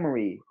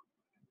memory,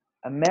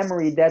 a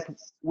memory that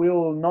we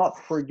will not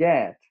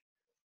forget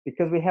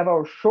because we have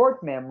our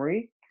short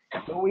memory,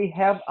 but we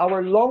have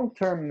our long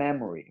term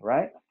memory,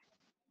 right?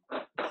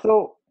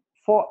 So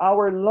for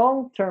our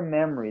long term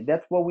memory,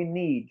 that's what we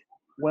need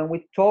when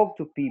we talk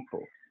to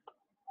people.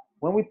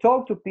 When we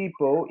talk to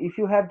people, if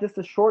you have just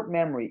a short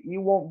memory, you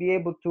won't be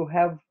able to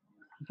have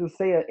to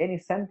say any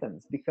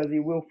sentence because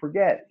you will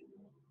forget.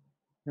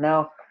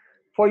 Now,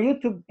 for you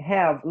to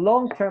have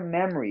long-term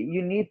memory,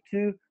 you need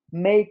to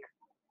make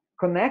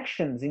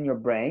connections in your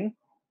brain,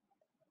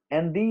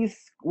 and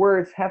these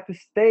words have to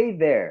stay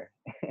there.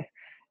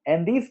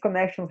 And these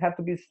connections have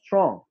to be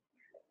strong.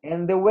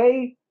 And the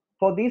way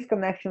for these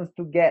connections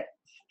to get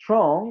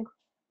strong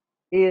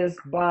is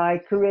by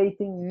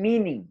creating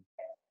meaning,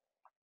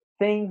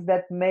 things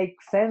that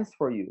make sense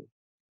for you.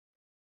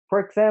 For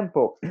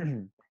example,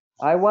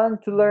 I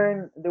want to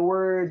learn the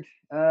word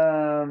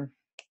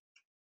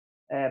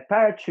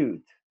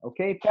parachute.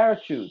 Okay,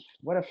 parachute.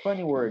 What a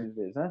funny word is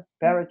this, huh?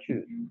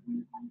 Parachute.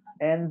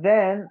 And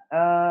then,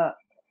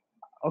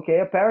 okay,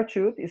 a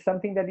parachute is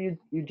something that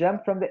you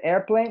jump from the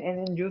airplane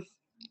and then just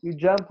you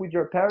jump with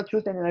your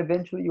parachute and then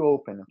eventually you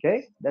open.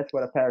 Okay, that's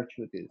what a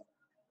parachute is.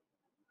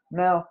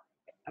 Now,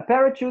 a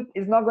parachute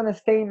is not going to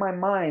stay in my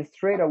mind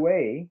straight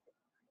away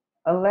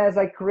unless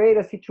I create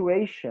a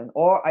situation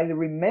or I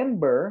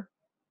remember.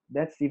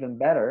 That's even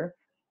better,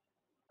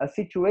 a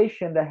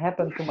situation that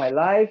happened to my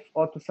life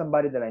or to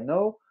somebody that I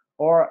know,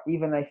 or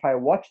even if I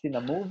watched in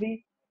a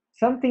movie,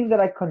 something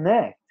that I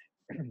connect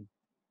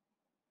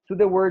to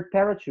the word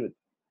parachute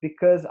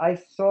because I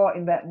saw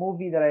in that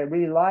movie that I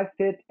really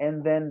liked it,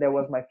 and then there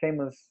was my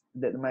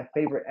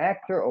favorite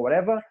actor or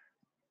whatever.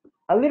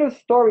 A little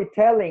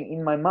storytelling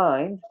in my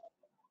mind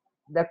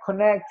that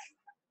connects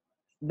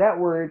that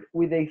word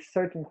with a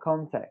certain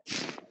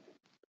context.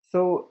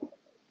 So,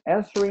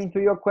 answering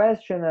to your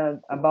question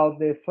about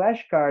the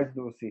flashcards,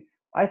 Lucy,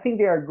 I think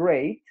they are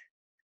great,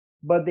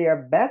 but they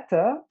are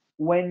better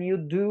when you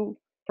do,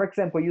 for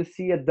example, you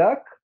see a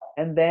duck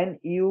and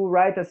then you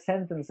write a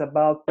sentence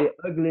about the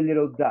ugly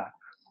little duck.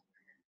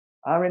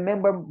 I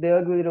remember the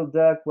ugly little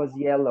duck was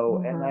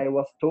yellow, and I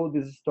was told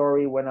this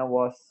story when I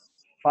was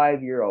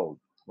 5 year old,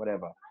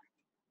 whatever.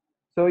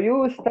 So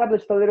you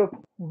established a little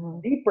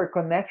Mhm. deeper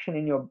connection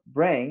in your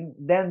brain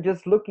than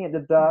just looking at the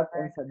duck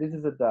and say, this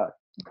is a duck.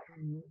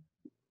 Mhm.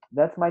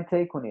 That's my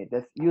take on it.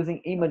 That's using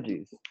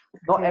images.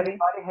 Not Okay.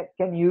 everybody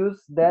can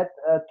use that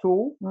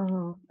tool,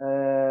 Mhm.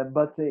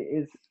 but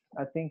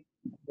I think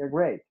they're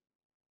great.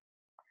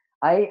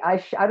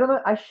 I don't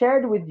know. I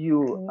shared with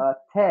you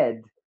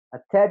Okay. a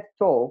TED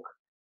talk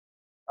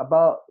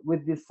about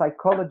with this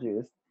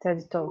psychologist. TED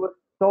He Talk. was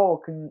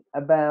talking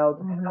about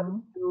how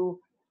Mhm. to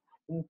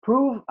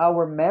improve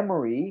our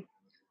memory,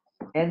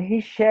 and he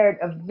shared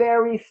a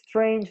very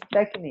strange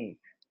technique.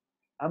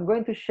 I'm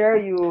going to share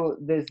you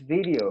this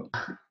video.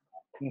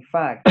 In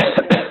fact,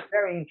 it's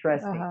very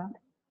interesting. Uh-huh.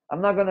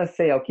 I'm not gonna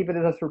say. I'll keep it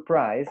as a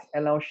surprise,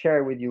 and I'll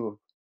share with you.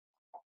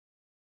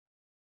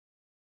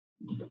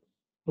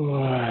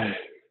 Uai.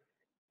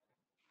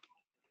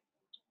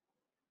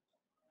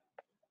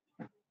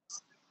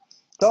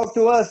 Talk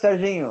to us,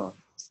 Serginho.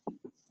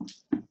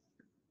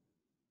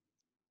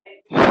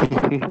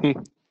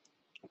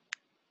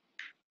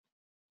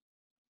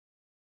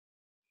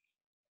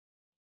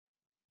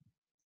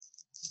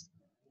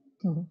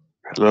 Mhm.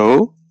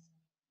 Hello,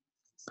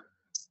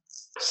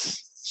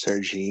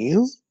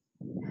 Serginho.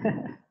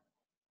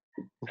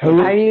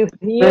 Hello. Are you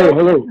Hello. here?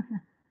 Hello.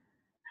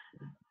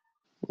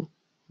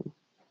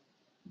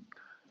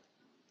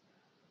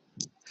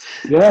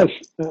 Yes.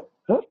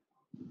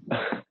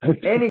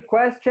 Any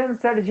questions,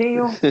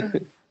 Serginho?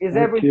 Is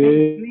everything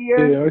Okay.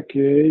 clear?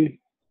 Okay.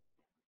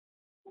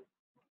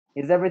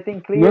 Is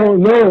everything clear? No.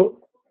 No.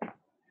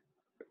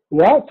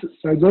 What?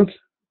 I don't. Is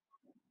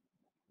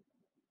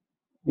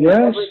Yes.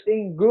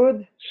 everything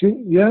good?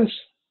 Yes.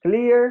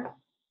 Clear?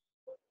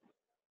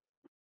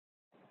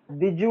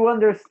 Did you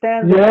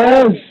understand?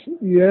 Yes.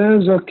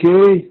 Yes.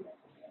 Okay.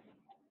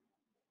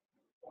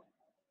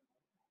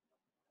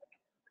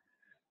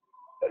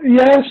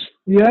 Yes.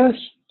 Yes.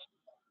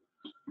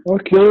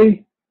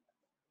 Okay.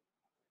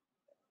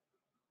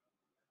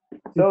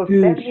 So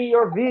It send me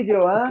your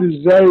video, It huh?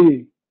 is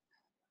very,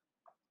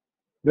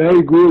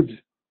 very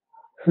good.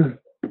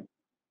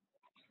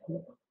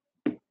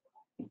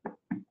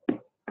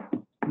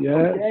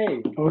 Yes.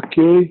 Okay.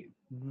 Okay.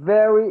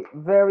 Very,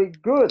 very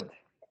good.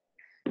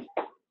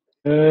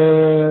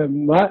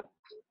 My,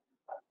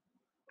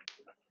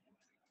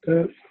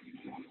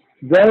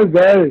 very,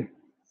 very.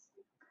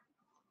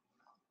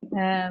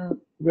 And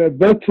But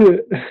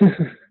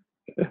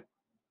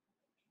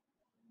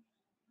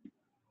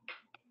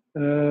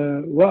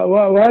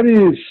what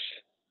is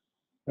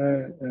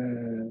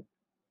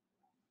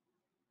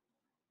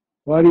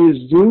what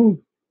is do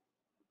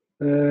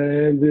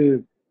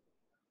and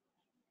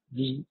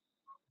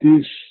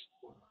this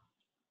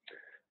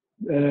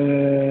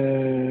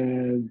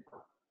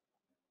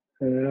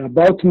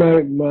about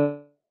my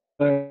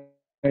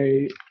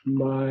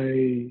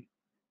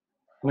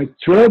my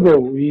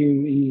trouble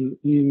in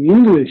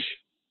English.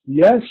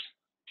 Yes,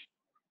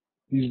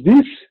 is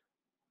this?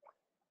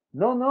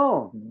 No,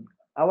 no.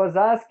 I was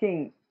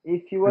asking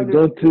if you I don't.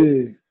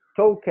 understood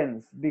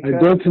tokens I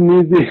because don't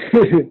need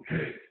the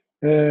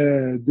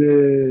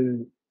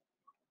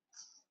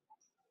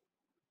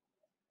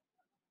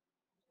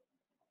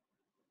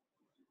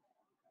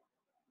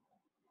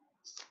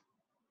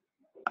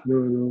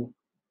no.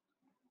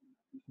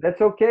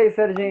 that's okay,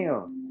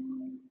 Serginho.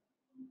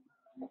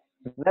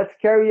 Let's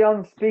carry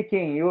on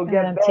speaking. You will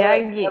get better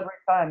Tiagi, every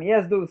time.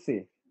 Yes,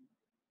 Dulce.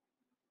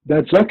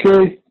 That's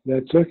okay.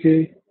 That's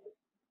okay.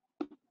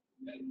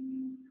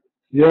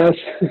 Yes.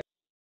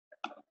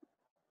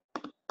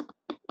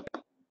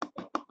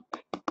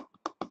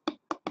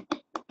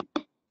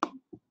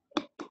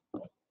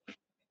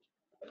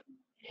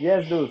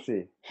 Yes,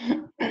 Dulce.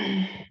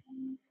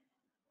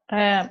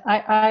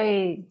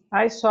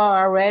 I saw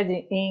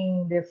already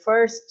in the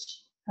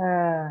first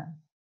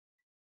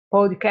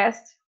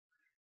podcast,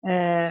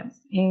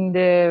 in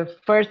the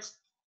first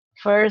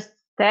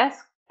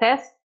task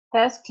task,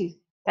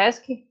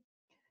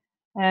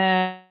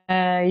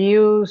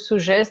 you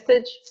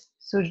suggested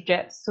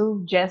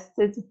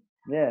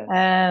Yes.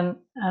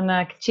 an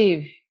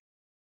active.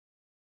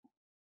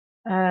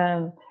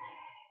 Um,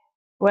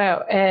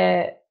 well,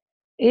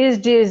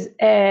 is this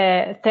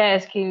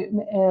task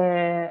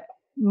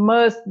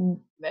must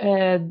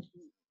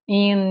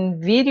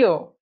in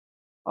video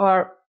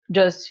or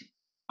just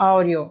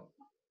audio?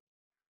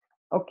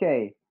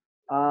 Okay.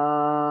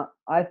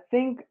 I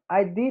think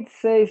I did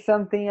say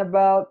something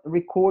about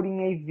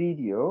recording a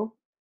video,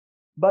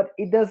 but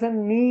it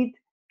doesn't need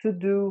to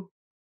do.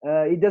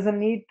 It doesn't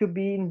need to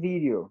be in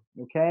video.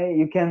 Okay,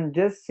 you can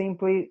just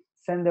simply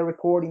send the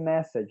recording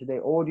message,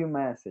 the audio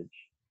message.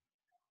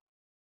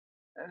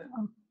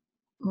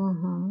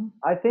 Mm-hmm.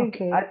 I think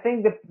Okay. I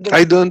think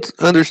I don't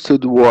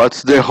understood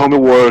what's the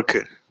homework.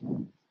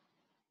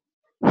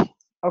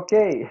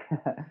 Okay.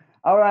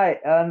 All right,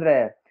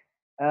 Andre.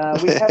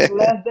 We have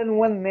less than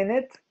 1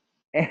 minute,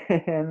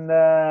 and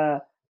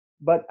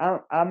but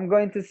I'm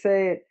going to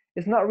say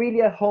it's not really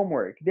a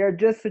homework. They're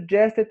just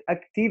suggested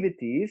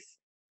activities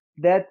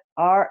that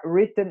are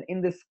written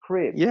in the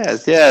script.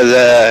 Yes,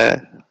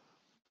 yes.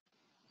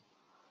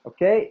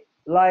 Okay.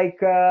 like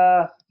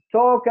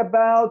talk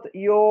about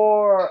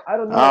your, I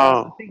don't know,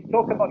 Oh, something,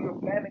 talk about your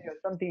family or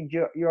something,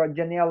 your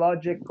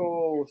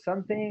genealogical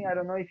something. I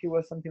don't know if it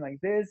was something like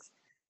this,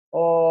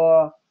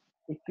 or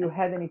if you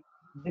had any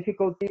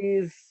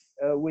difficulties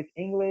with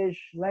English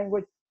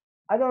language.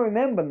 I don't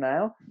remember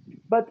now,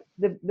 but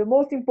the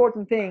most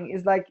important thing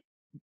is like,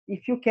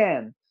 if you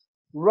can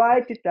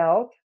write it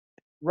out,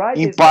 write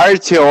in it down.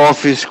 part of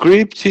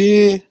script.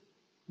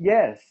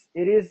 Yes,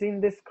 it is in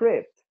the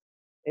script.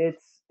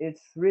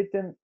 It's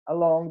written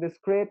along the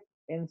script.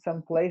 In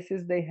some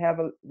places they have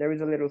there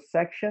is a little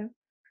section.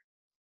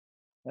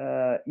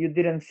 You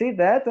didn't see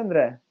that,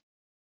 Andre?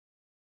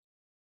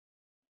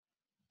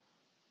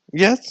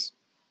 Yes.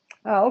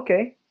 Ah,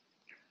 okay.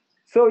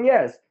 So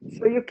yes,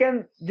 so you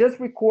can just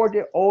record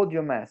the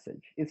audio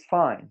message. It's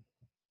fine.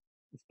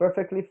 It's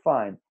perfectly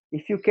fine.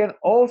 If you can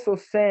also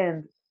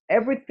send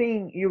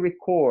everything you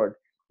record,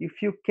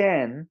 if you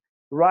can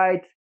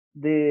write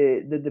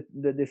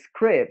the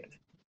script,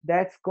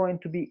 that's going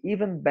to be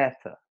even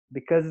better,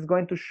 because it's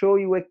going to show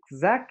you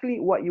exactly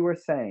what you were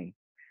saying.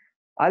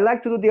 I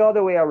like to do the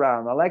other way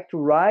around. I like to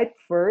write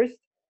first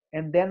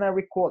and then I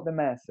record the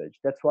message.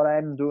 That's what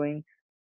I'm doing